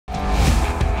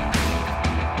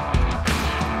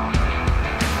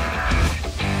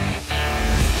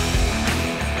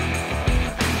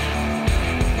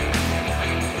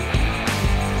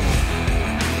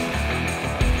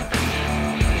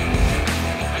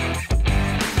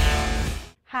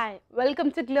Welcome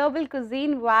to Global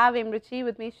Cuisine. Wow, Emi Ruchi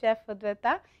with me, Chef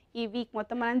Adwaita. ఈ week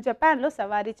మొత్తం మనం జపాన్లో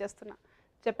సవారీ చేస్తున్నాం.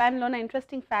 జపాన్లోని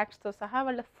ఇంట్రెస్టింగ్ ఫ్యాక్ట్స్తో సహా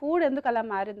వాళ్ళ ఫుడ్ ఎందుకు అలా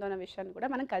మారిందో అన్న విషయాన్ని కూడా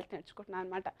మనం కలిసి నేర్చుకుంటున్నాం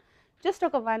అనమాట. జస్ట్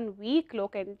ఒక 1 వీక్లో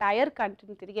ఒక ఎంటైర్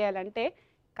కంట్రీని తిరిగేయాలంటే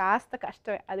కాస్త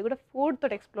కష్టమే. అది కూడా ఫుడ్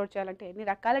తోటి ఎక్స్ప్లోర్ చేయాలంటే ఎన్ని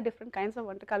రకాల డిఫరెంట్ కైండ్స్ ఆఫ్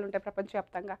వంటకాలు ఉంటాయి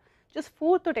ప్రపంచవ్యాప్తంగా. జస్ట్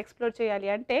ఫుడ్ తోటి ఎక్స్ప్లోర్ చేయాలి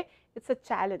అంటే ఇట్స్ అ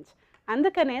ఛాలెంజ్.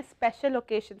 అందుకనే స్పెషల్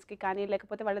ఒకేషన్స్కి కానీ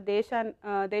లేకపోతే వాళ్ళ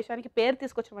దేశానికి పేరు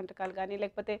తీసుకొచ్చిన వంటకాలు కానీ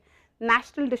లేకపోతే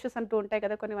నేషనల్ డిషెస్ అంటూ ఉంటాయి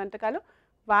కదా కొన్ని వంటకాలు,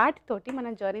 వాటితోటి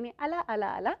మన జర్నీని అలా అలా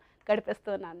అలా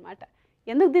గడిపేస్తున్నాను అనమాట.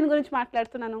 ఎందుకు దీని గురించి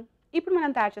మాట్లాడుతున్నాను? ఇప్పుడు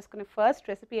మనం తయారు చేసుకునే ఫస్ట్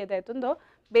రెసిపీ ఏదైతుందో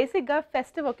బేసిక్గా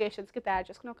ఫెస్టివ్ ఒకేషన్స్కి తయారు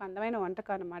చేసుకునే ఒక అందమైన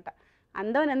వంటకం అనమాట.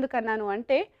 అందం ఎందుకు అన్నాను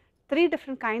అంటే 3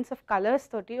 డిఫరెంట్ కైండ్స్ ఆఫ్ కలర్స్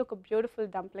తోటి ఒక బ్యూటిఫుల్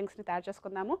డంప్లింగ్స్ని తయారు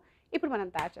చేసుకుందాము. ఇప్పుడు మనం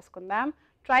తయారు చేసుకుందాం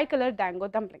ట్రై కలర్ డాంగో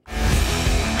డంప్లింగ్స్.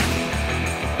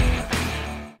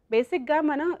 బేసిక్గా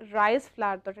మనం రైస్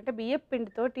ఫ్లవర్ తోటి అంటే బియ్యపు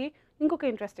పిండితోటి ఇంకొక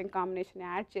ఇంట్రెస్టింగ్ కాంబినేషన్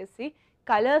యాడ్ చేసి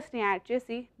కలర్స్ని యాడ్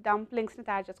చేసి డంప్లింగ్స్ని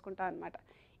తయారు చేసుకుంటాం అనమాట.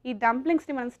 ఈ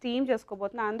డంప్లింగ్స్ని మనం స్టీమ్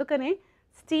చేసుకోబోతున్నాం. అందుకని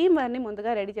స్టీమర్ని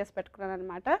ముందుగా రెడీ చేసి పెట్టుకున్నాను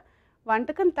అనమాట.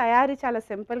 వంటకం తయారీ చాలా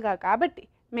సింపుల్గా కాబట్టి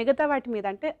మిగతా వాటి మీద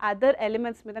అంటే అదర్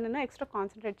ఎలిమెంట్స్ మీద నేను ఎక్స్ట్రా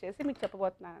కాన్సన్ట్రేట్ చేసి మీకు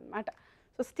చెప్పబోతున్నాను అనమాట.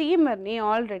 సో స్టీమర్ని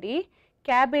ఆల్రెడీ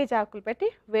క్యాబేజ్ ఆకులు పెట్టి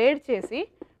వేడి చేసి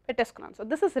పెట్టేసుకున్నాను. So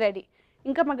this is ready.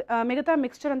 ఇంకా మిగతా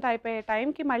మిక్స్చర్ అంతా అయిపోయే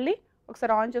టైంకి మళ్ళీ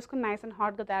ఒకసారి ఆన్ చేసుకుని నైస్ అండ్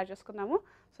హాట్గా తయారు చేసుకుందాము.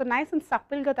 సో నైస్ అండ్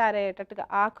సప్పిల్గా తయారయ్యేటట్టుగా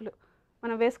ఆకులు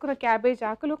మనం వేసుకున్న క్యాబేజ్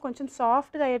ఆకులు కొంచెం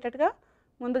సాఫ్ట్గా అయ్యేటట్టుగా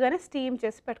ముందుగానే స్టీమ్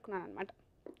చేసి పెట్టుకున్నాను అనమాట.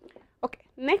 ఓకే,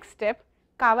 నెక్స్ట్ స్టెప్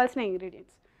కావాల్సిన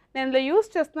ఇంగ్రీడియంట్స్. నేను ఇందులో యూస్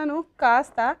చేస్తున్నాను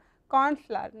కాస్త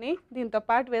కార్న్ఫ్లవర్ని, దీంతో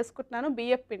పాటు వేసుకుంటున్నాను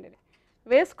బియ్యపు పిండిని,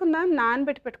 వేసుకున్న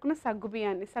నానబెట్టి పెట్టుకున్న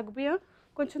సగ్గుబియ్యాన్ని. సగ్గుబియ్యం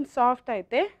కొంచెం సాఫ్ట్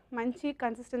అయితే మంచి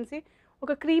కన్సిస్టెన్సీ,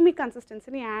 ఒక క్రీమీ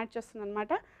కన్సిస్టెన్సీని యాడ్ చేస్తుంది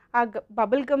అనమాట. ఆ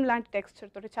బబుల్ గమ్ లాంటి టెక్స్చర్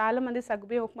తోటి చాలామంది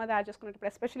సగ్గుబియ్యం ఉప్మా తయారు చేసుకున్నప్పుడు,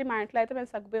 ఎస్పెషల్లీ మా ఇంట్లో అయితే మేము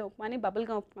సగ్గుబియ్యం ఉప్మాని బబుల్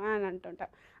గమ్ ఉప్మా అని అంటుంటాం.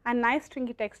 ఆ నైస్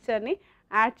స్ట్రింగి టెక్స్చర్ని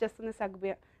యాడ్ చేస్తుంది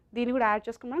సగ్గుబియ్యం. దీన్ని కూడా యాడ్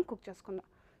చేసుకుని మనం కుక్ చేసుకుందాం.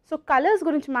 సో కలర్స్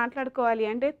గురించి మాట్లాడుకోవాలి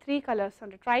అంటే 3 కలర్స్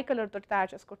అంటే ట్రై కలర్ తోటి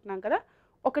తయారు చేసుకుంటున్నాం కదా.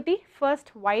 ఒకటి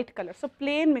first white colour, so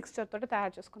plain mixture తోటి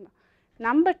తయారు చేసుకుందాం.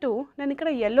 నెంబర్ 2 నేను ఇక్కడ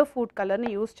ఎల్లో ఫుడ్ కలర్ని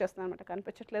యూస్ చేస్తున్నాను అనమాట.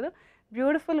 కనిపించట్లేదు,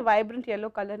 బ్యూటిఫుల్ వైబ్రెంట్ ఎల్లో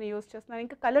కలర్ని యూస్ చేస్తున్నాను.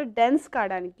 ఇంకా కలర్ డెన్స్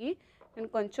కావడానికి నేను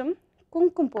కొంచెం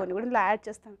కుంకుమ పువ్వుని కూడా ఇలా యాడ్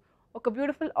చేస్తాను. ఒక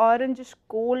beautiful orangish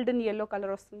golden yellow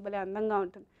colour వస్తుంది, భలే అందంగా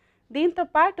ఉంటుంది. దీంతో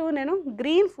పాటు నేను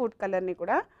గ్రీన్ ఫుడ్ కలర్ని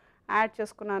కూడా యాడ్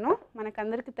చేసుకున్నాను.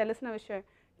 మనకందరికీ తెలిసిన విషయం,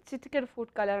 చిటికెడు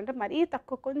ఫుడ్ కలర్ అంటే మరీ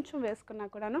తక్కువ, కొంచెం వేసుకున్నా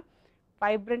కూడాను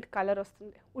వైబ్రెంట్ కలర్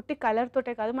వస్తుంది. ఉట్టి కలర్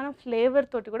తోటే కాదు, మనం ఫ్లేవర్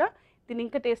తోటి కూడా దీన్ని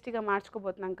ఇంకా టేస్టీగా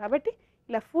మార్చుకోబోతున్నాం. కాబట్టి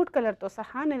ఇలా ఫుడ్ కలర్తో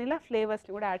సహా నేను ఇలా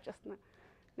ఫ్లేవర్స్ని కూడా యాడ్ చేస్తున్నాను.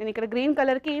 నేను ఇక్కడ గ్రీన్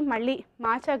కలర్కి మళ్ళీ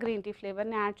మాచా గ్రీన్ టీ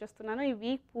ఫ్లేవర్ని యాడ్ చేస్తున్నాను. ఈ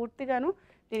వీక్ పూర్తిగాను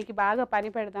దీనికి బాగా పని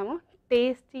పెడదాము.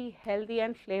 Tasty, healthy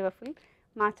and flavourful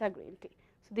matcha green tea.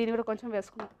 So దీన్ని కూడా కొంచెం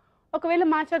వేసుకున్నాం. ఒకవేళ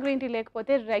మాచా గ్రీన్ టీ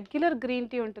లేకపోతే రెగ్యులర్ గ్రీన్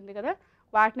టీ ఉంటుంది కదా,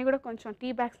 వాటిని కూడా కొంచెం టీ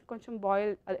బ్యాగ్స్ కొంచెం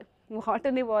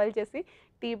వాటర్ని బాయిల్ చేసి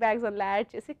టీ బ్యాగ్స్ అందులో యాడ్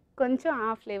చేసి కొంచెం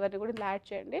ఆ ఫ్లేవర్ని కూడా ఇలా యాడ్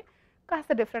చేయండి.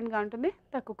 కాస్త డిఫరెంట్గా ఉంటుంది,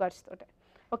 తక్కువ ఖర్చుతోటే.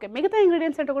 ఓకే, మిగతా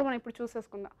ఇంగ్రీడియంట్స్ అంటే కూడా మనం ఇప్పుడు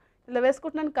చూసేసుకుందాం. ఇలా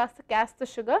వేసుకుంటున్నాను కాస్త క్యాస్ట్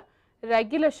షుగర్,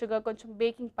 రెగ్యులర్ షుగర్, కొంచెం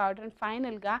బేకింగ్ పౌడర్ అండ్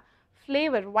ఫైనల్గా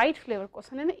ఫ్లేవర్, వైట్ ఫ్లేవర్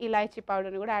కోసం నేను ఇలాచీ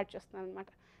పౌడర్ని కూడా యాడ్ చేస్తున్నాను అనమాట.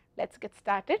 Let's get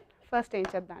started. ఫస్ట్ ఏం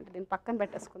చేద్దాం అంటే దీన్ని పక్కన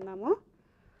పెట్టేసుకుందాము.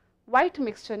 వైట్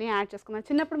మిక్స్చర్ని యాడ్ చేసుకుందాం.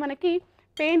 చిన్నప్పుడు మనకి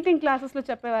పెయింటింగ్ క్లాసెస్లో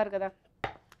చెప్పేవారు కదా,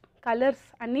 కలర్స్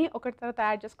అన్నీ ఒకటి తర్వాత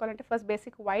యాడ్ చేసుకోవాలంటే ఫస్ట్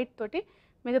బేసిక్ వైట్ తోటి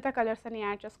మిగతా కలర్స్ అన్నీ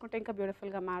యాడ్ చేసుకుంటే ఇంకా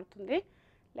బ్యూటిఫుల్గా మారుతుంది.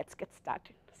 Let's get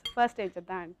started. ఫస్ట్ ఏం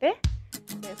చేద్దాం అంటే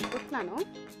వేసుకుంటున్నాను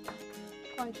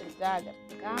కొంచెం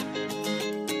జాగ్రత్తగా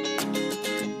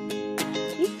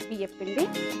ఈ బియ్యపు పిండి.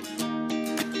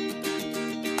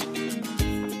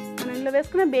 మనం ఇందులో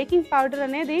వేసుకున్న బేకింగ్ పౌడర్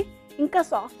అనేది ఇంకా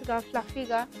సాఫ్ట్గా,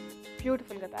 ఫ్లఫీగా,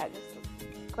 బ్యూటిఫుల్గా తయారు చేస్తుంది.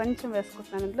 కొంచెం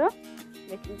వేసుకుంటున్నాను ఇందులో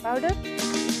బేకింగ్ పౌడర్.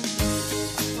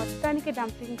 మొత్తానికి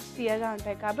డంప్లింగ్స్ తీయగా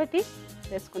ఉంటాయి కాబట్టి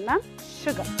వేసుకుందాం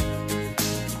షుగర్,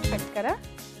 చక్కెర,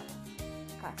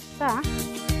 కాస్త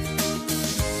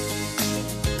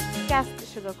క్యాస్ట్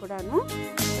షుగర్ కూడాను.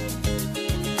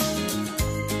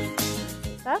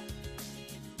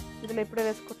 ఇందులో ఇప్పుడే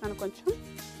వేసుకుంటున్నాను కొంచెం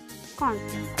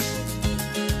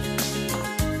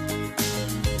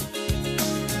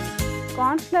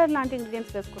కార్న్ఫ్లవర్ లాంటి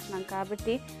ఇంగ్రీడియంట్స్ వేసుకుంటున్నాం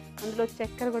కాబట్టి అందులో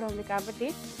చక్కెర కూడా ఉంది కాబట్టి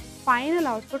ఫైనల్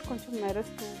అవుట్పుట్ కొంచెం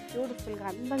మెరుస్తూ బ్యూటిఫుల్గా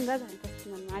అందంగా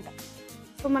కనిపిస్తుంది అన్నమాట.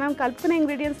 సో మనం కలుపుకునే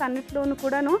ఇంగ్రీడియంట్స్ అన్నిట్లోనూ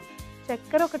కూడాను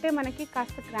చక్కెర ఒకటే మనకి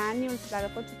కాస్త గ్రాన్యూల్స్ లాగా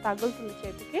కొంచెం తగులుతుంది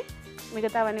చేతికి,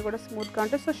 మిగతావన్నీ కూడా స్మూత్గా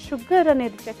ఉంటాయి. సో షుగర్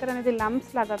అనేది, చక్కెర అనేది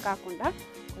లంప్స్ లాగా కాకుండా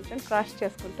కొంచెం క్రష్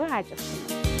చేసుకుంటూ యాడ్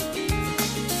చేసుకుంటాం.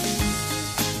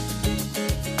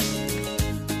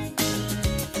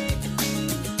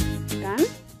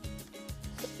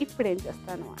 ఇప్పుడు ఏం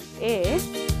చేస్తాను అంటే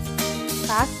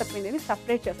కాస్త పిండిని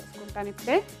సపరేట్ చేసేసుకుంటాను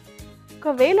ఇప్పుడే.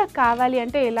 ఒకవేళ కావాలి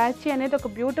అంటే ఇలాచీ అనేది ఒక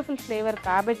బ్యూటిఫుల్ ఫ్లేవర్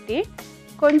కాబట్టి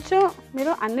కొంచెం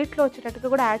మీరు అన్నిట్లో వచ్చేటట్టుగా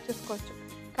కూడా యాడ్ చేసుకోవచ్చు.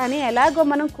 కానీ ఎలాగో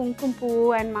మనం కుంకుమ పువ్వు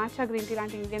అండ్ మాచా గ్రీన్ టీ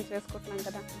లాంటి ఇంగ్రీడియంట్స్ వేసుకుంటున్నాం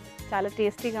కదా, చాలా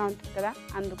టేస్టీగా ఉంటుంది కదా,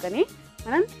 అందుకని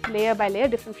మనం layer by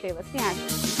layer different ఫ్లేవర్స్ని add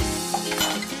చేస్తాం.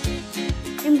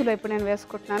 ఇందులో ఇప్పుడు నేను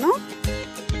వేసుకుంటున్నాను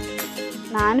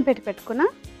నానబెట్టి పెట్టుకున్న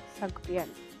సగ్గు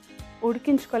బియ్యాన్ని.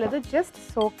 ఉడికించుకోలేదు, జస్ట్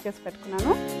సోక్ చేసి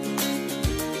పెట్టుకున్నాను.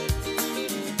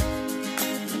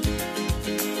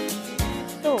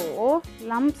 సో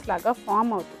లంప్స్ లాగా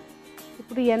ఫామ్ అవుతుంది.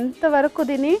 ఇప్పుడు ఎంతవరకు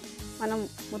దీన్ని మనం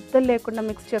ముద్దలు లేకుండా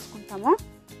మిక్స్ చేసుకుంటామో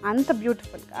అంత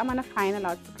బ్యూటిఫుల్గా మన ఫైనల్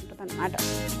అవుట్పుట్ ఉంటుంది అన్నమాట.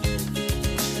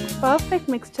 పర్ఫెక్ట్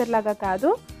మిక్స్చర్ లాగా కాదు,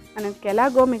 మనకి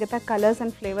ఎలాగో మిగతా కలర్స్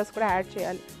అండ్ ఫ్లేవర్స్ కూడా యాడ్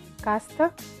చేయాలి. కాస్త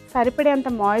సరిపడేంత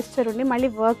మాయిశ్చర్ ఉండి మళ్ళీ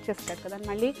వర్క్ చేస్తాడు కదా,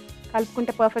 మళ్ళీ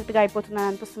కలుపుకుంటే పర్ఫెక్ట్గా అయిపోతుందని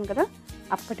అనిపిస్తుంది కదా,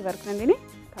 అప్పటి వరకు నేను దీన్ని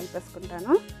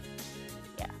కలిపేసుకుంటాను.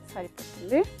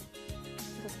 సరిపోతుంది,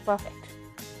 పర్ఫెక్ట్.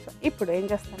 సో ఇప్పుడు ఏం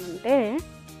చేస్తానంటే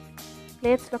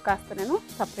ప్లేట్స్లో కాస్త నేను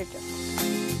సపరేట్ చేస్తాను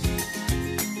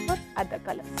ఫర్ అదర్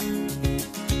కలర్స్.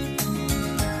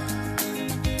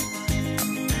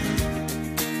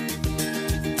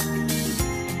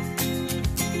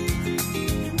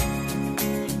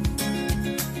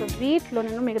 సో వీటిలో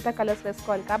నేను మిగతా కలర్స్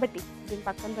వేసుకోవాలి కాబట్టి దీన్ని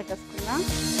పక్కన పెట్టేసుకుందా.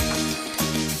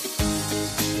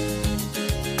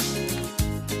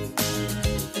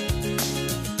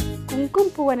 కుంకుమ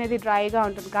పువ్వు అనేది డ్రైగా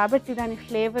ఉంటుంది కాబట్టి దాని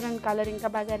ఫ్లేవర్ అండ్ కలర్ ఇంకా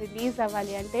బాగా రిలీజ్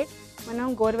అవ్వాలి అంటే మనం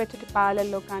గోరువెచ్చటి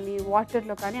పాలల్లో కానీ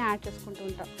వాటర్లో కానీ యాడ్ చేసుకుంటూ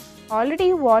ఉంటాం. ఆల్రెడీ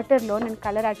వాటర్లో నేను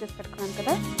కలర్ యాడ్ చేసి పెట్టుకున్నాను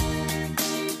కదా,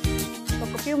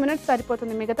 ఒక ఫ్యూ మినిట్స్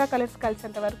సరిపోతుంది. మిగతా కలర్స్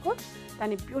కలిసేంత వరకు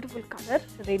దాని బ్యూటిఫుల్ కలర్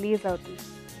రిలీజ్ అవుతుంది.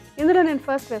 ఇందులో నేను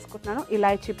ఫస్ట్ వేసుకుంటున్నాను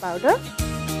ఇలాచీ పౌడర్.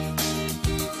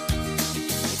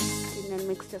 ఇది నేను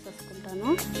మిక్స్ చేసేసుకుంటాను.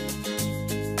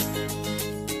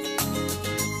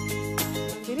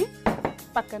 ఇది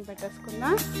పక్కన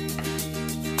పెట్టేసుకుందాం.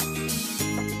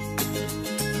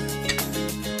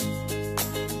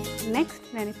 నెక్స్ట్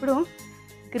నేను ఇప్పుడు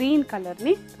గ్రీన్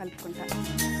కలర్ని కలుపుకుంటాను.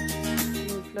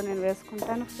 ఇంట్లో నేను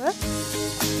వేసుకుంటాను ఫస్ట్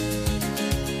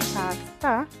కాస్త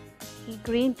ఈ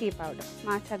green tea powder,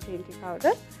 matcha green tea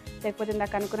powder, లేకపోతే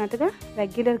ఇందాక అనుకున్నట్టుగా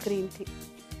రెగ్యులర్ గ్రీన్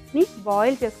టీని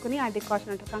బాయిల్ చేసుకుని ఆ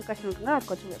డికాషన్ ఉంటుంది, కంకషన్ ఉంటుందో అది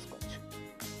కొంచెం వేసుకోవచ్చు.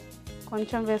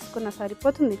 కొంచెం వేసుకున్న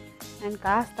సరిపోతుంది. అండ్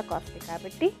కాస్త కాస్ట్లీ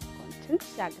కాబట్టి కొంచెం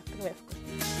జాగ్రత్తగా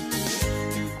వేసుకుంటాను.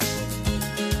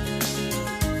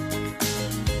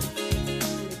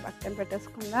 పక్కన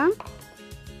పెట్టేసుకుందాం.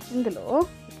 ఇందులో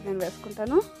ఇప్పుడు నేను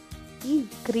వేసుకుంటాను ఈ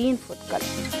గ్రీన్ ఫుడ్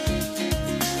కలర్.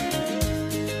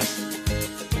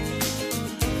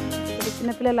 ఇప్పుడు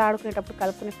చిన్నపిల్లలు ఆడుకునేటప్పుడు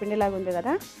కలుపుకునే పిండిలాగా ఉంది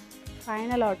కదా,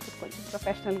 ఫైనల్ అవుట్పుట్ కొంచెం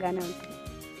ప్రొఫెషనల్గానే ఉంటుంది.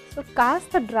 సో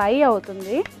కాస్త డ్రై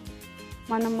అవుతుంది.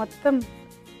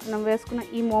 మనం వేసుకున్న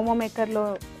ఈ మోమో మేకర్లో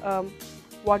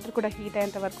వాటర్ కూడా హీట్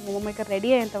అయ్యేంత వరకు, మోమో మేకర్ రెడీ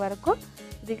అయ్యేంత వరకు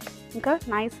ఇది ఇంకా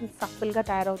నైస్ అండ్ సఫుల్గా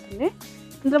తయారవుతుంది.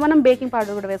 ఇందులో మనం బేకింగ్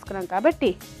పౌడర్ కూడా వేసుకున్నాం కాబట్టి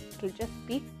it will just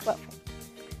be perfect.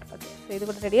 Okay, so ఇది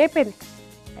కూడా రెడీ అయిపోయింది.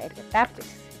 డైరెక్ట్గా ట్యాప్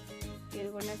చేసి ఇది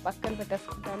కూడా నేను పక్కన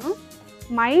పెట్టేసుకుంటాను.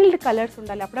 మైల్డ్ కలర్స్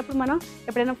ఉండాలి. అప్పుడప్పుడు మనం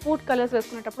ఎప్పుడైనా ఫుడ్ కలర్స్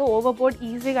వేసుకునేటప్పుడు ఓవర్బోర్డ్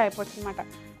ఈజీగా అయిపోతుంది అనమాట.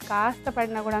 కాస్త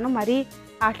పడినా కూడాను మరీ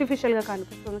ఆర్టిఫిషియల్గా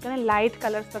కనిపిస్తుంది, కానీ లైట్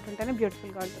కలర్స్ తోటి ఉంటేనే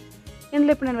బ్యూటిఫుల్గా ఉంటుంది.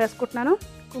 ఇందులో ఇప్పుడు నేను వేసుకుంటున్నాను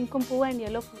కుంకుమ పువ్వు and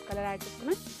yellow food colour add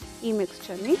చేసుకున్న ఈ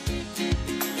మిక్స్చర్ని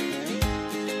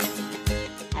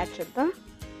యాడ్ చేద్దాం.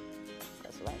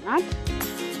 Why not.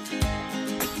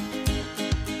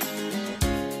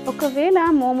 ఒకవేళ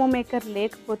మోమో మేకర్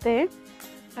లేకపోతే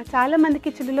చాలామందికి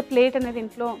చిల్లుల ప్లేట్ అనేది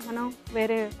ఇంట్లో మనం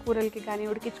వేరే కూరలకి కానీ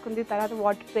ఉడికించుకుంది తర్వాత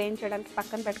వాటర్ డ్రైన్ చేయడానికి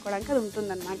పక్కన పెట్టుకోవడానికి అది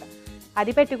ఉంటుందన్నమాట.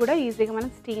 అది పెట్టి కూడా ఈజీగా మనం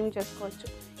స్టీమ్ చేసుకోవచ్చు.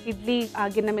 ఇడ్లీ ఆ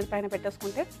గిన్నె మీద పైన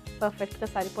పెట్టేసుకుంటే పర్ఫెక్ట్గా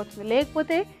సరిపోతుంది.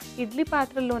 లేకపోతే ఇడ్లీ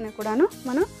పాత్రల్లోనే కూడాను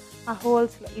మనం ఆ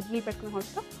హోల్స్లో ఇడ్లీ పెట్టుకున్న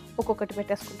హోల్స్లో ఒక్కొక్కటి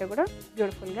పెట్టేసుకుంటే కూడా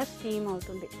బ్యూటిఫుల్గా స్టీమ్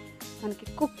అవుతుంది. మనకి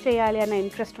కుక్ చేయాలి అనే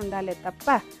ఇంట్రెస్ట్ ఉండాలి తప్ప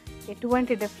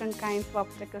ఎటువంటి డిఫరెంట్ కైండ్స్ ఆఫ్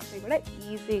ఆబ్స్టకల్స్ని కూడా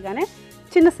ఈజీగానే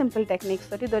చిన్న సింపుల్ టెక్నిక్స్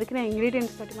తోటి దొరికిన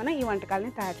ఇంగ్రీడియంట్స్ తోటి మనం ఈ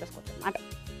వంటకాలని తయారు చేసుకోవచ్చు అన్నమాట.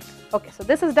 Okay, so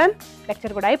this is done.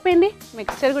 Lecture కూడా అయిపోయింది,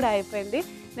 మిక్స్చర్ కూడా అయిపోయింది.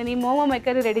 నేను ఈ మోమో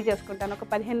మేకర్ రెడీ చేసుకుంటాను. ఒక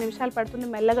 15 నిమిషాలు పడుతుంది.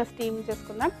 మెల్లగా స్టీమ్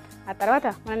చేసుకుందాం. ఆ తర్వాత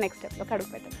మనం నెక్స్ట్ స్టెప్లోకి అడుగు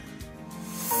పెట్టాం.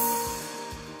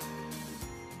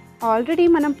 ఆల్రెడీ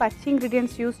మనం పచ్చి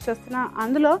ఇంగ్రీడియంట్స్ యూస్ చేస్తున్నాం.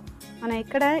 అందులో మనం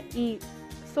ఇక్కడ ఈ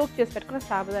సోక్ చేసి పెట్టుకున్న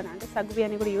సాబుదానా అంటే సగ్గు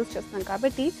బియ్యాన్ని కూడా యూస్ చేస్తున్నాం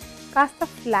కాబట్టి కాస్త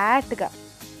ఫ్లాట్గా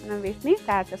మనం వీటిని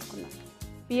తయారు చేసుకుందాం.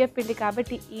 బియ్యం పిండి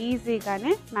కాబట్టి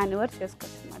ఈజీగానే మాన్యువర్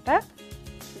చేసుకోవచ్చు అనమాట.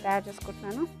 తయారు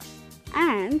చేసుకుంటున్నాను.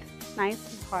 అండ్ నైస్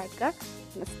హాట్గా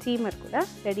మన స్టీమర్ కూడా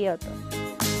రెడీ అవుతుంది.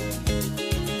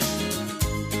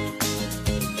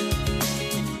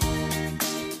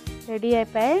 రెడీ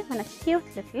అయిపోయి మన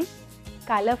cute little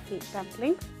colourful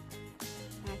dumplings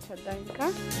add చేద్దాం. ఇంకా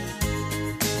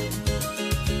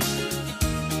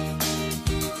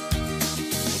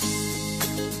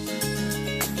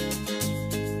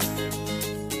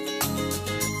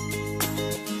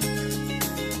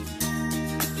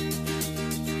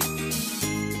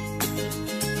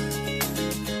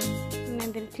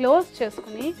నేను దీన్ని క్లోజ్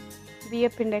చేసుకుని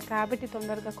బియ్యం పిండే కాబట్టి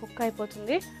తొందరగా కుక్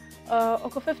అయిపోతుంది.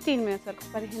 ఒక 15 మినిట్స్ వరకు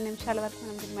 15 నిమిషాల వరకు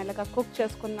మనం దీన్ని మెల్లగా కుక్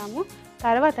చేసుకుందాము.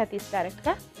 తర్వాత తీసి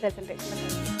డైరెక్ట్గా ప్రెజెంటేషన్.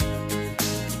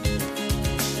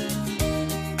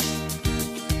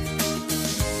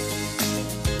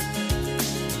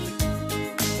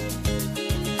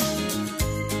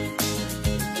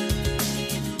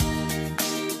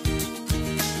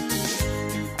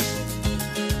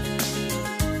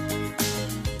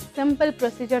 సింపుల్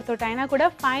ప్రొసీజర్ తోటి అయినా కూడా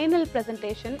ఫైనల్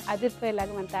ప్రెజెంటేషన్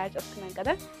అదిరిపోయేలాగా మనం తయారు చేసుకున్నాం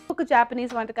కదా. ఒక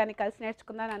జాపనీస్ వంటకాన్ని కలిసి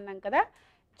నేర్చుకుందాం అన్నాం కదా.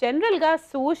 జనరల్గా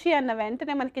సూషీ అన్న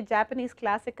వెంటనే మనకి జాపనీస్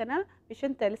క్లాసిక్ అన్న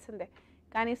విషయం తెలిసిందే.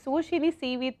 కానీ సూషీని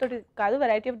సీవీడ్ తోటి కాదు,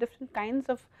 variety of different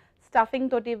kinds of stuffing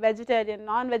తోటి వెజిటేరియన్,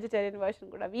 నాన్ వెజిటేరియన్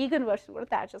వర్షన్ కూడా, వీగన్ వర్షన్ కూడా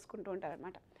తయారు చేసుకుంటూ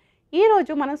ఉంటారనమాట.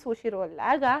 ఈరోజు మనం సూషీ రోల్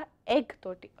లాగా ఎగ్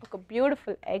తోటి, ఒక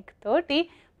బ్యూటిఫుల్ ఎగ్ తోటి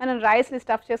మనం రైస్ని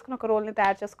స్టఫ్ చేసుకుని ఒక రోల్ని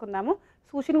తయారు చేసుకుందాము.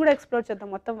 సూషీని కూడా ఎక్స్ప్లోర్ చేద్దాం,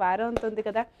 మొత్తం వారం ఉంటుంది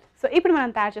కదా. సో ఇప్పుడు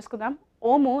మనం తయారు చేసుకుందాం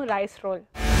ఓము రైస్ రోల్.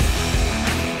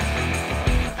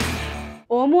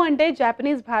 ఓము అంటే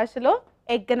జాపనీస్ భాషలో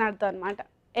ఎగ్ అని అర్థం అనమాట.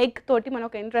 ఎగ్ తోటి మనం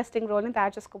ఒక ఇంట్రెస్టింగ్ రోల్ని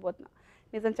తయారు చేసుకోబోతున్నాం.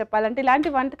 నిజం చెప్పాలంటే ఇలాంటి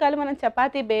వంటకాలు మనం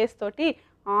చపాతీ బేస్ తోటి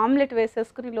ఆమ్లెట్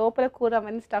వేసేసుకుని లోపల కూర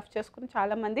అవన్నీ స్టఫ్ చేసుకుని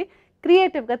చాలామంది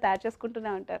క్రియేటివ్గా తయారు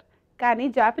చేసుకుంటూనే ఉంటారు. కానీ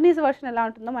జాపనీస్ వర్షన్ ఎలా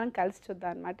ఉంటుందో మనం కలిసి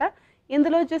చూద్దాం అనమాట.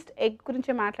 ఇందులో జస్ట్ ఎగ్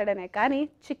గురించి మాట్లాడానే కానీ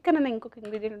చికెన్ అనే ఇంకొక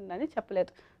ఇంగ్రీడియంట్ ఉందని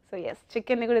చెప్పలేదు. సో ఎస్,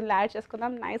 చికెన్ని కూడా ఇందులో యాడ్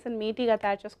చేసుకుందాం. నైస్ అండ్ మీటీగా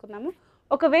తయారు చేసుకుందాము.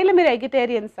 ఒకవేళ మీరు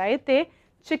ఎగిటేరియన్స్ అయితే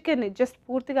చికెన్ని జస్ట్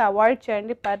పూర్తిగా అవాయిడ్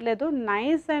చేయండి, పర్లేదు.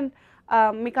 నైస్ అండ్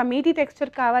మీకు ఆ మీటీ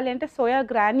టెక్స్చర్ కావాలి అంటే సోయా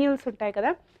గ్రాన్యూల్స్ ఉంటాయి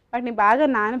కదా, వాటిని బాగా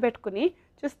నానబెట్టుకుని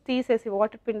జస్ట్ తీసేసి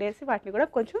వాటర్ పిండేసి వాటిని కూడా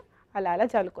కొంచెం అలా అలా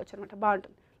చల్లుకోవచ్చు అనమాట,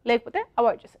 బాగుంటుంది. లేకపోతే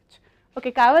అవాయిడ్ చేసేయచ్చు. ఓకే,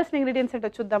 కావాల్సిన ఇంగ్రీడియంట్స్ ఏంటో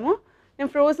చూద్దాము. నేను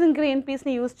ఫ్రోజన్ గ్రీన్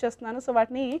పీస్ని యూజ్ చేస్తున్నాను. సో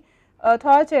వాటిని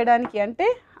థా చేయడానికి అంటే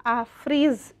ఆ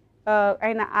ఫ్రీజ్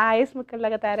అయిన ఆ ఐస్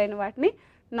ముక్కల్లాగా తయారైన వాటిని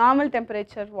నార్మల్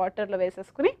టెంపరేచర్ వాటర్లో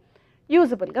వేసేసుకుని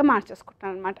యూజబుల్గా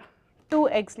మార్చేసుకుంటాను అనమాట. 2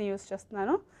 ఎగ్స్ని యూజ్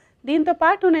చేస్తున్నాను.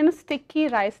 దీంతోపాటు నేను స్టిక్కీ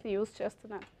రైస్ని యూజ్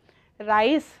చేస్తున్నాను.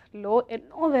 రైస్లో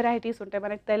ఎన్నో వెరైటీస్ ఉంటాయి,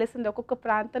 మనకు తెలిసింది. ఒక్కొక్క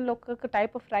ప్రాంతంలో ఒక్కొక్క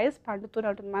టైప్ ఆఫ్ రైస్ పండుతూనే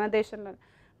ఉంటుంది మన దేశంలో.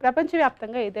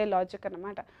 ప్రపంచవ్యాప్తంగా ఇదే లాజిక్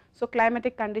అన్నమాట. సో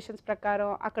క్లైమాటిక్ కండిషన్స్ ప్రకారం,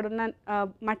 అక్కడున్న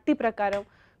మట్టి ప్రకారం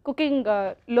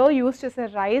కుకింగ్లో యూజ్ చేసే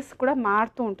రైస్ కూడా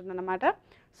మారుతూ ఉంటుందన్నమాట.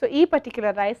 సో ఈ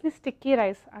పర్టిక్యులర్ రైస్ని స్టిక్కీ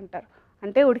రైస్ అంటారు.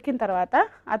 అంటే ఉడికిన తర్వాత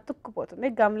అతుక్కుపోతుంది,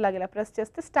 గమ్లాగా ఇలా ప్రెస్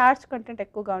చేస్తే స్టార్చ్ కంటెంట్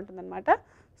ఎక్కువగా ఉంటుందన్నమాట.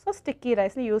 సో స్టిక్కీ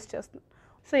రైస్ని యూజ్ చేస్తున్నాను.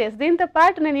 సో ఎస్, దీంతో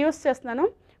పాటు నేను యూజ్ చేస్తున్నాను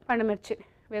పండుమిర్చి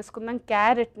వేసుకుందాం,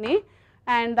 క్యారెట్ని,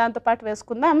 అండ్ దాంతోపాటు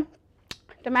వేసుకుందాం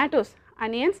టొమాటోస్,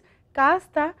 ఆనియన్స్,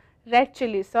 కాస్త రెడ్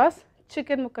చిల్లీ సాస్,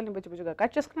 చికెన్ ముక్కల్ని బుజ్జుబుజ్జుగా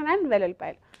కట్ చేసుకున్నాను, అండ్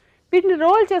వెల్లుల్లిపాయలు. వీటిని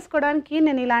రోల్ చేసుకోవడానికి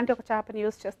నేను ఇలాంటి ఒక చేపని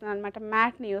యూజ్ చేస్తున్నాను అనమాట.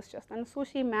 మ్యాట్ని యూజ్ చేస్తున్నాను,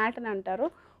 సూషీ మ్యాట్ అని అంటారు.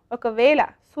 ఒకవేళ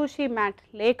సూషీ మ్యాట్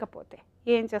లేకపోతే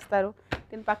ఏం చేస్తారు,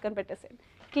 దీన్ని పక్కన పెట్టేసేయండి.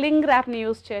 క్లింగ్ ర్యాప్ని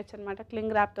యూజ్ చేయొచ్చు అనమాట.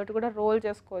 క్లింగ్ ర్యాప్ తోటి కూడా రోల్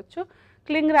చేసుకోవచ్చు.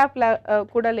 క్లింగ్ ర్యాప్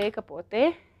కూడా లేకపోతే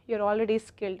యూర్ ఆల్రెడీ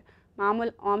స్కిల్డ్.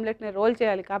 మామూలు ఆమ్లెట్ని రోల్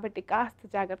చేయాలి కాబట్టి కాస్త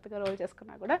జాగ్రత్తగా రోల్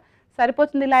చేసుకున్నా కూడా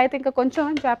సరిపోతుంది. ఇలా అయితే ఇంకా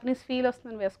కొంచెం జాపనీస్ ఫీల్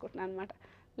వస్తుందని వేసుకుంటున్నాను అనమాట.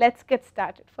 Let's get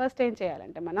started. ఫస్ట్ ఏం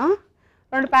చేయాలంటే మనం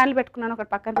 2 ప్యాన్లు పెట్టుకున్నాను, ఒకటి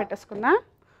పక్కన పెట్టేసుకుందాం.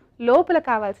 లోపల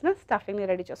కావాల్సిన స్టఫింగ్ని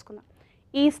రెడీ చేసుకుందాం.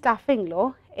 ఈ స్టఫింగ్లో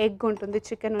ఎగ్ ఉంటుంది,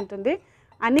 చికెన్ ఉంటుంది,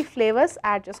 అన్ని ఫ్లేవర్స్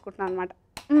యాడ్ చేసుకుంటున్నాను అనమాట.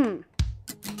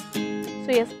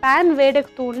 సో ఎస్, ప్యాన్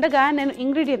వేడెక్కుతూ ఉండగా నేను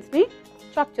ఇంగ్రీడియంట్స్ని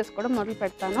చాప్ చేసుకోవడం మొదలు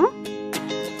పెడతాను.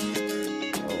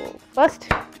 ఫస్ట్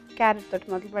క్యారెట్ తోటి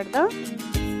మొదలు పెడదాం.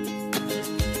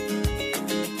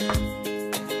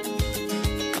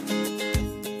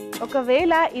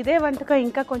 ఒకవేళ ఇదే వంటకం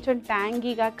ఇంకా కొంచెం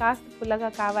ట్యాంగీగా కాస్త పుల్లగా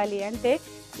కావాలి అంటే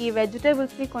ఈ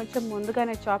వెజిటేబుల్స్ని కొంచెం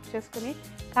ముందుగానే చాప్ చేసుకుని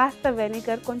కాస్త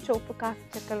వెనిగర్, కొంచెం ఉప్పు, కాస్త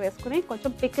చక్కెర వేసుకుని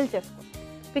కొంచెం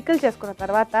పికిల్ చేసుకున్న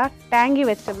తర్వాత ట్యాంగీ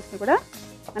వెజిటేబుల్స్ని కూడా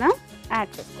మనం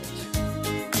యాడ్ చేసుకోవచ్చు.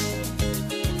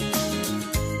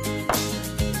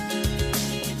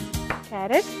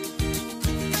 క్యారెట్,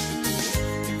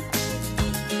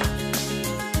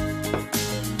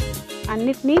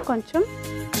 అన్నిటినీ కొంచెం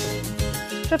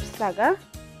స్ట్రిప్స్ లాగా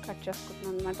కట్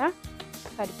చేసుకుంటున్నాం అనమాట.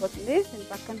 సరిపోతుంది, దీన్ని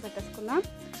పక్కన పెట్టేసుకుందాం.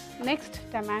 నెక్స్ట్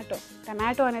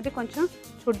టమాటో అనేది కొంచెం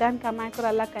చూడ్డానికి అమాయకూర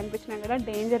అలా కనిపించినా కూడా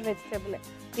డేంజర్ వెజిటేబులే.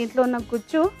 దీంట్లో ఉన్న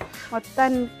గుజ్జు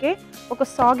మొత్తానికి ఒక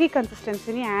సాగీ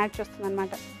కన్సిస్టెన్సీని యాడ్ చేస్తుంది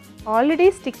అనమాట. ఆల్రెడీ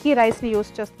స్టిక్కీ రైస్ని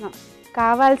యూజ్ చేస్తున్నాం,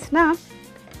 కావాల్సిన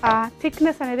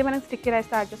థిక్నెస్ అనేది మనం స్టిక్కీ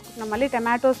రైస్తో యాడ్ చేసుకుంటున్నాం. మళ్ళీ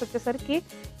టమాటోస్ వచ్చేసరికి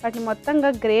వాటిని మొత్తంగా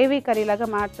గ్రేవీ కర్రీలాగా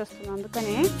మార్చేస్తున్నాను.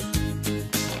 అందుకనే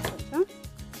కొంచెం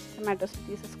టమాటోస్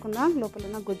తీసేసుకుందాం లోపల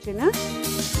ఉన్న గుజ్జును.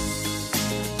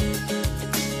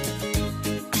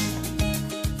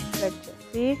 స్ప్రెడ్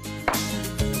చేసి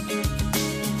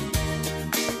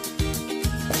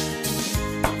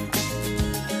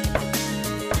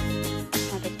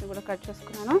టమాటోస్ని కూడా కట్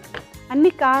చేసుకున్నాను.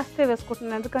 అన్నీ కాస్తే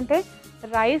వేసుకుంటున్నాను ఎందుకంటే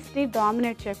రైస్ని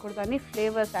డామినేట్ చేయకూడదు, అన్ని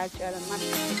ఫ్లేవర్స్ యాడ్ చేయాలన్నమాట.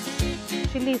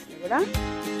 చిల్లీస్ని కూడా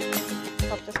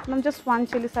చాప్ చేసుకున్నాం. జస్ట్ 1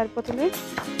 చిల్లీ సరిపోతుంది.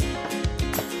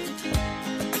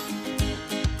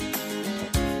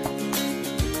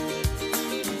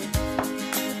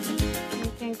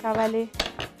 ఇంకేం కావాలి?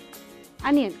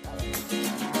 ఆనియన్ కావాలి,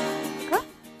 ఇంకా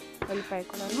ఉల్లిపాయ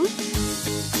కూడాను.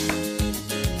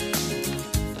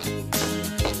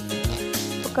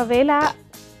 ఒకవేళ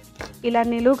ఇలా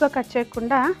నిలువుగా కట్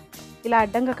చేయకుండా ఇలా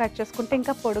అడ్డంగా కట్ చేసుకుంటే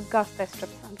ఇంకా పొడుగ్గా వస్తాయి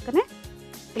స్ట్రిప్స్, అందుకనే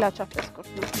ఇలా చాప్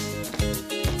చేసుకుంటున్నాం.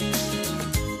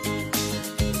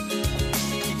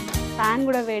 ప్యాన్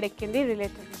కూడా వేడెక్కింది,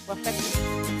 రిలేటెడ్ పర్ఫెక్ట్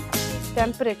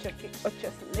టెంపరేచర్కి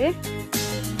వచ్చేసింది.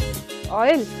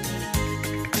 ఆయిల్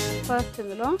ఫస్ట్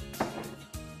ఇందులో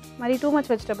మరి టూ మచ్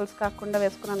వెజిటబుల్స్ కాకుండా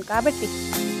వేసుకున్నాను కాబట్టి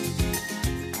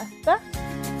కాస్త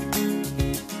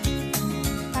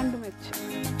పండుమిర్చి,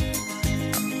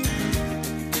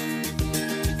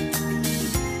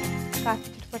 కాస్త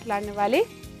చిట్టుపట్లాడనివ్వాలి.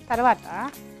 తర్వాత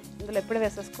ఇందులో ఎప్పుడు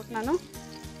వేసేసుకుంటున్నాను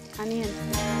ఆనియన్.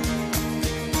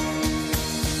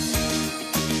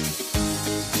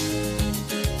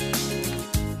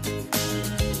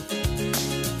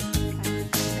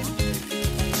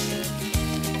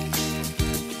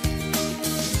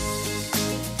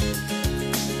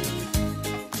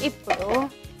 ఇప్పుడు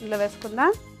ఇందులో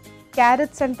వేసుకుందాం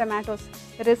క్యారెట్స్ అండ్ టమాటోస్.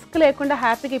 రిస్క్ లేకుండా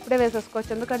హ్యాపీగా ఇప్పుడే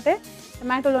వేసేసుకోవచ్చు, ఎందుకంటే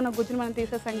టమాటోలో ఉన్న గుజ్జుని మనం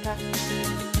తీసేసాం ఇంకా.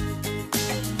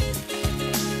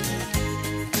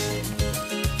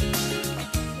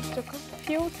 ఒక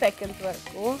ఫ్యూ సెకండ్స్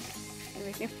వరకు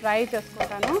వీటిని ఫ్రై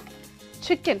చేసుకుంటాను.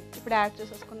 చికెన్ ఇప్పుడు యాడ్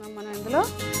చేసేసుకుందాం మనం ఇందులో.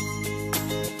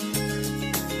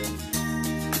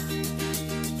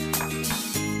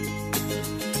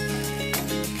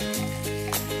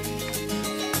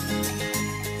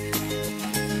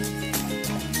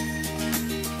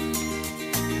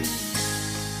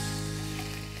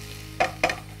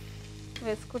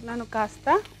 వేసుకున్నాను కాస్త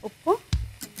ఉప్పు,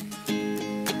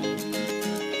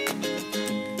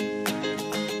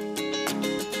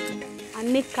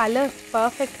 అన్ని కలర్స్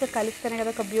పర్ఫెక్ట్గా కలిస్తేనే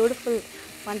కదా ఒక బ్యూటిఫుల్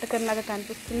వంటకం లాగా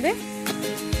కనిపిస్తుంది.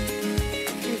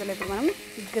 ఇందులో ఇప్పుడు మనం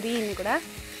గ్రీన్ కూడా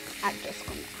యాడ్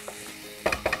చేసుకుందాం.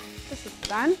 This is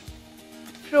done.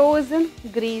 Frozen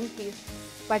green peas,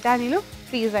 బఠానీలు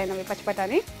ఫ్రీజ్ అయినవి, పచ్చి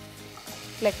బఠానీ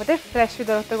లేకపోతే ఫ్రెష్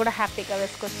దొరికితే కూడా హ్యాపీగా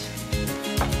వేసుకోవచ్చు.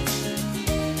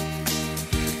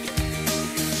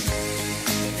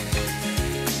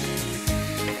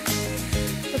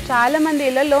 చాలామంది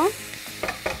ఇళ్ళల్లో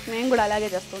మేము కూడా అలాగే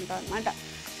చేస్తూ ఉంటాం అనమాట.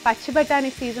 పచ్చి బఠానీ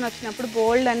సీజన్ వచ్చినప్పుడు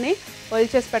బోల్డ్ అన్ని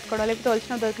ఒలిచేసి పెట్టుకోవడం, లేకపోతే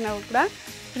ఒలిచిన దొరికినప్పుడు కూడా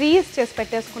ఫ్రీజ్ చేసి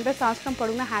పెట్టేసుకుంటే సంవత్సరం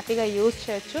పొడుగునా హ్యాపీగా యూజ్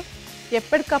చేయొచ్చు.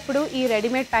 ఎప్పటికప్పుడు ఈ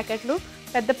రెడీమేడ్ ప్యాకెట్లు,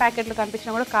 పెద్ద ప్యాకెట్లు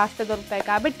కనిపించినా కూడా కాస్త దొరుకుతాయి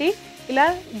కాబట్టి ఇలా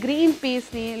గ్రీన్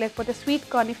పీస్ని లేకపోతే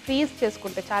స్వీట్ కార్న్ని ఫ్రీజ్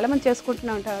చేసుకుంటే, చాలామంది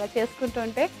చేసుకుంటూనే ఉంటారు, అలా చేసుకుంటూ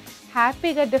ఉంటే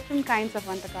హ్యాపీగా డిఫరెంట్ కైండ్స్ ఆఫ్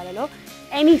వంటకాలలో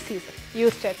ఎనీ సీజన్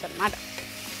యూజ్ చేయొచ్చు అనమాట.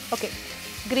 ఓకే,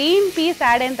 గ్రీన్ పీస్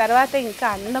యాడ్ అయిన తర్వాత ఇంకా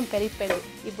అందం పెరిగిపోయింది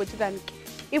ఈ బుజ్జడానికి.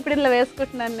 ఇప్పుడు ఇలా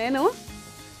వేసుకుంటున్నాను నేను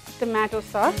tomato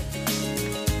sauce.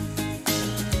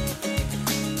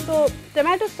 So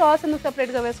tomato sauce ఎందుకు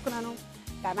సపరేట్గా వేసుకున్నాను,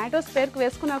 టమాటోస్ పేరుకు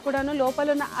వేసుకున్నా కూడాను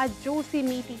లోపల ఉన్న ఆ జ్యూసీ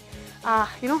మీటీ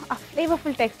ఆ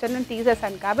ఫ్లేవర్ఫుల్ టెక్స్చర్ నేను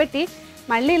తీసేసాను కాబట్టి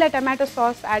మళ్ళీ ఇలా టమాటో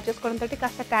సాస్ యాడ్ చేసుకోవడంతో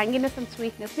కాస్త ట్యాంగినెస్ అండ్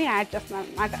స్వీట్నెస్ని యాడ్ చేస్తున్నాను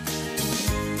అనమాట.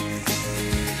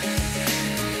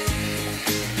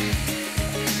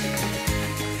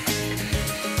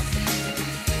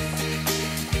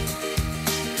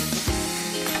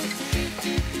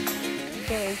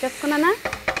 ఏం చేసుకున్నానా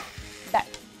డన్.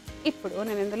 ఇప్పుడు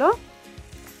నేను ఇందులో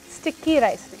స్టిక్కీ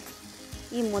రైస్ని,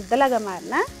 ఈ ముద్దలాగా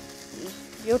మారిన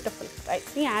బ్యూటిఫుల్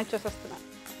రైస్ని యాడ్ చేసేస్తున్నాను.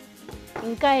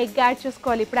 ఇంకా ఎగ్ యాడ్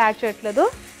చేసుకోవాలి, ఇప్పుడు యాడ్ చేయట్లేదు.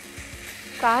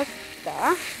 కాస్త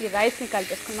ఈ రైస్ని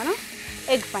కలిపేసుకుని మనం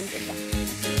ఎగ్ పంపిద్దాం.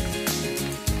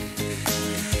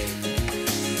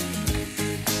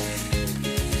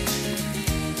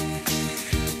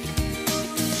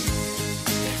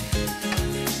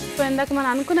 సో ఇందాక మనం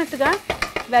అనుకున్నట్టుగా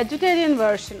vegetarian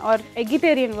version are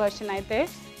eggetarian version అయితే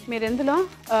మీరు ఇందులో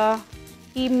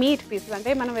ఈ మీట్ పీసెస్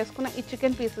అంటే మనం వేసుకున్న ఈ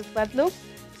చికెన్ పీసెస్ బదులు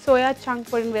సోయా చంక్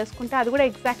పొడిని వేసుకుంటే అది కూడా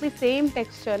ఎగ్జాక్ట్లీ సేమ్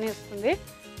టెక్స్చర్ని ఇస్తుంది,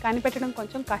 కానీ పెట్టడం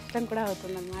కొంచెం కష్టం కూడా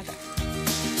అవుతుంది అన్నమాట.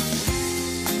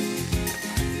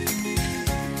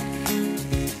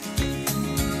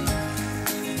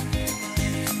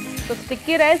 So so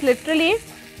sticky rice literally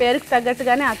పేరుకి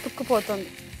తగ్గట్టుగానే అతుక్కుపోతుంది.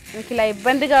 మీకు ఇలా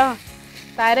ఇబ్బందిగా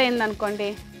తయారైంది అనుకోండి,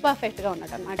 పర్ఫెక్ట్గా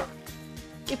ఉన్నట్టు అన్నమాట.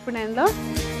 ఇప్పుడు నేను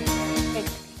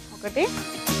ఎగ్ ఒకటి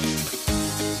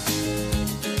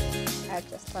యాడ్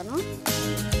చేస్తాను.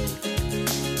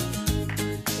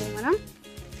 మనం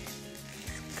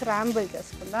స్క్రాంబుల్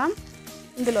చేసుకుందాం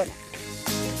ఇందులోనే.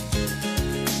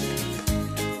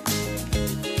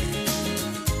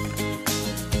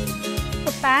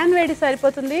 సో ప్యాన్ వేడి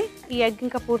సరిపోతుంది ఈ ఎగ్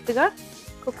ఇంకా పూర్తిగా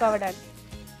కుక్ అవ్వడానికి.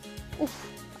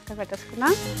 పక్కన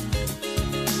పెట్టేసుకున్నాం.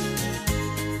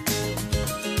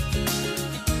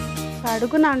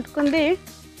 అడుగున అంటుకుంది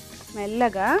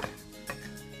మెల్లగా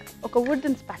ఒక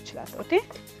వుడెన్ స్పాచులా తోటి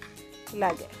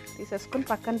ఇలాగే తీసేసుకుని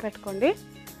పక్కన పెట్టుకోండి.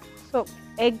 సో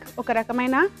ఎగ్ ఒక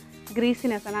రకమైన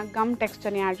గ్రీసీనెస్ అన్న గమ్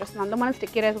టెక్స్చర్ని యాడ్ చేస్తున్నాం. అందులో మనం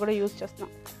స్టిక్కీ రైస్ కూడా యూజ్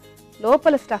చేస్తున్నాం.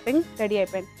 లోపల స్టఫింగ్ రెడీ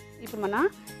అయిపోయింది. ఇప్పుడు మన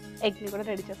ఎగ్ని కూడా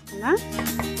రెడీ చేసుకుందాం.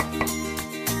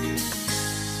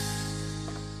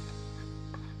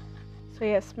 సో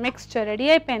ఎస్, మిక్స్చర్ రెడీ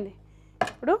అయిపోయింది.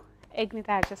 ఇప్పుడు ఎగ్ని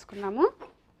తయారు చేసుకున్నాము.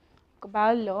 ఒక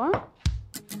బౌల్లో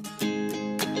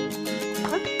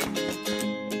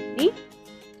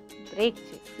బ్రేక్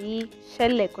చేసి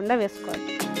షెల్ లేకుండా వేసుకోవాలి.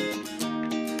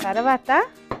 తర్వాత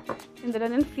ఇందులో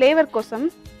నేను ఫ్లేవర్ కోసం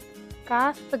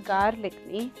కాస్త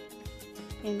గార్లిక్ని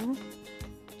నేను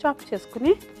చాప్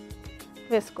చేసుకుని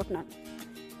వేసుకుంటున్నాను.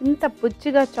 ఇంత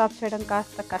బుజ్జిగా చాప్ చేయడం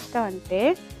కాస్త కష్టం అంటే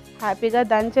హ్యాపీగా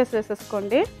దంచేసి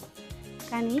వేసేసుకోండి,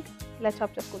 కానీ ఇలా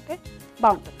చాప్ చేసుకుంటే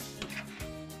బాగుంటుంది.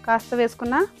 కాస్త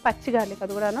వేసుకున్న పచ్చి గార్లిక్,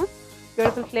 అది కూడాను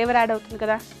బ్యూటిఫుల్ ఫ్లేవర్ యాడ్ అవుతుంది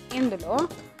కదా. ఇందులో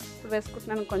ఇప్పుడు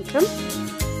వేసుకుంటున్నాను కొంచెం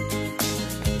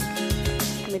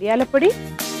మిరియాల పొడి,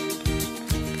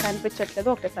 కనిపించట్లేదు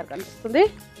ఒకటేసారి కనిపిస్తుంది,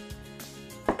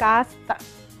 కాస్త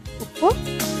ఉప్పు,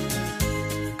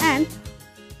 అండ్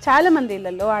చాలామంది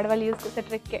ఇళ్ళల్లో ఆడవాళ్ళు యూజ్ చేసే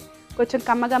ట్రిక్కే కొంచెం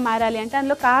కమ్మగా మారాలి అంటే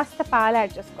అందులో కాస్త పాలు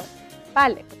యాడ్ చేసుకోవాలి.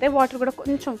 పాలు లేకపోతే వాటర్ కూడా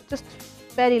కొంచెం just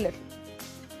very little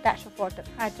dash of water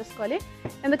add చేసుకోవాలి.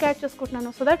 ఎందుకు యాడ్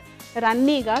చేసుకుంటున్నాను? సో దట్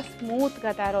రన్నీగా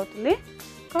స్మూత్గా తయారవుతుంది.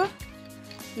 ఒక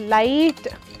లైట్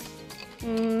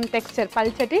టెక్స్చర్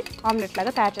పల్చటి ఆమ్లెట్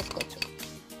లాగా తయారు చేసుకోవచ్చు.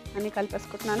 అన్నీ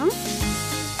కలిపేసుకుంటున్నాను.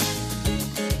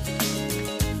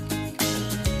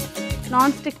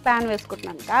 నాన్ స్టిక్ ప్యాన్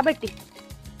వేసుకుంటున్నాను కాబట్టి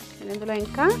నేను ఇందులో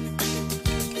ఇంకా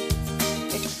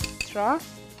ఎక్స్ట్రా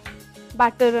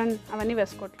బటర్ అండ్ అవన్నీ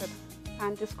వేసుకోవట్లేదు.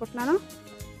 ప్యాన్ తీసుకుంటున్నాను,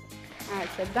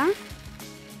 యాడ్ చేద్దాం.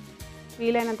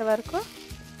 వీలైనంత వరకు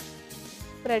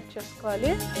స్ప్రెడ్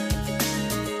చేసుకోవాలి.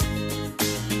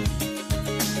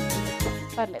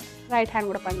 పర్లేదు, రైట్ హ్యాండ్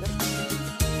కూడా పనిచేస్తుంది.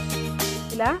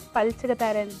 ఇలా పల్చగా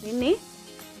తయారైన దీన్ని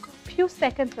ఫ్యూ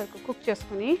సెకండ్స్ వరకు కుక్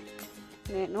చేసుకుని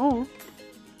నేను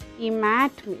ఈ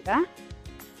మ్యాట్ మీద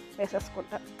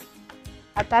వేసేసుకుంటాను.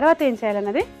 ఆ తర్వాత ఏం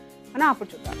చేయాలన్నది మనం అప్పుడు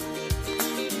చూద్దాం.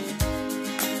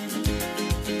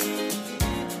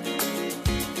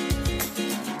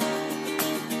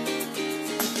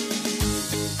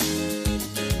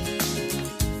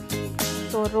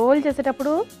 సో రోల్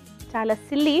చేసేటప్పుడు చాలా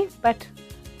సిల్లీ బట్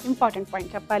ఇంపార్టెంట్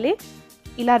పాయింట్ చెప్పాలి.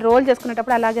 ఇలా రోల్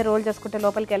చేసుకునేటప్పుడు అలాగే రోల్ చేసుకుంటే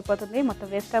లోపలికి వెళ్ళిపోతుంది, మొత్తం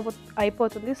వేస్ట్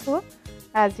అయిపోతుంది. సో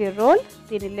యాజ్ యూ రోల్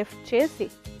దీన్ని లిఫ్ట్ చేసి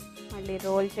మళ్ళీ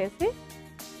రోల్ చేసి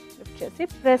లిఫ్ట్ చేసి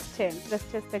ప్రెస్ చేయండి. ప్రెస్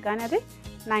చేస్తే కానీ అది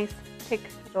నైస్ థిక్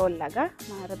రోల్ లాగా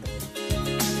మారదు.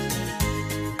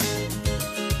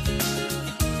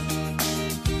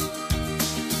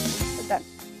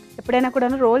 ఎప్పుడైనా కూడా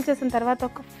రోల్ చేసిన తర్వాత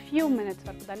ఒక ఫ్యూ మినిట్స్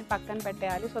వరకు దాన్ని పక్కన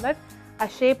పెట్టేయాలి. సో దట్ ఆ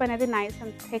షేప్ అనేది నైస్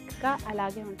అండ్ థిక్గా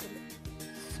అలాగే ఉంటుంది.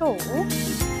 సో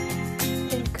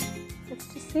థింక్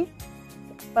వచ్చేసి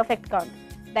పర్ఫెక్ట్గా ఉంది.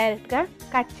 డైరెక్ట్గా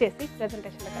కట్ చేసి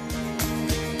ప్రెజెంటేషన్లో కట్ చేయాలి.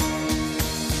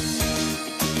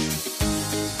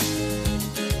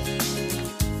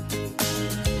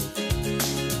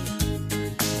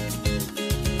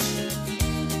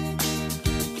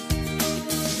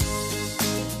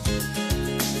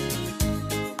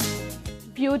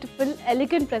 బ్యూటిఫుల్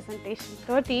ఎలిగెంట్ ప్రెజెంటేషన్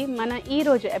తోటి మన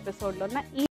ఈరోజు ఎపిసోడ్లో ఉన్న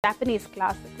ఈ జాపనీస్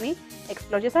క్లాసెస్ని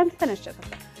ఎక్స్ప్లోర్ చేసి అండ్ ఫినిష్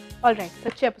చేసేస్తాం. ఆల్ రైట్,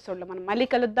 వచ్చే ఎపిసోడ్లో మనం మళ్ళీ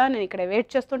కలుద్దాం. నేను ఇక్కడ వెయిట్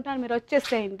చేస్తుంటాను, మీరు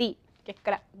వచ్చేసేయండి.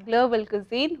 ఎక్కడ గ్లోబల్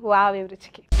కుజీన్ వావ్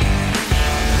అభిరుచికి.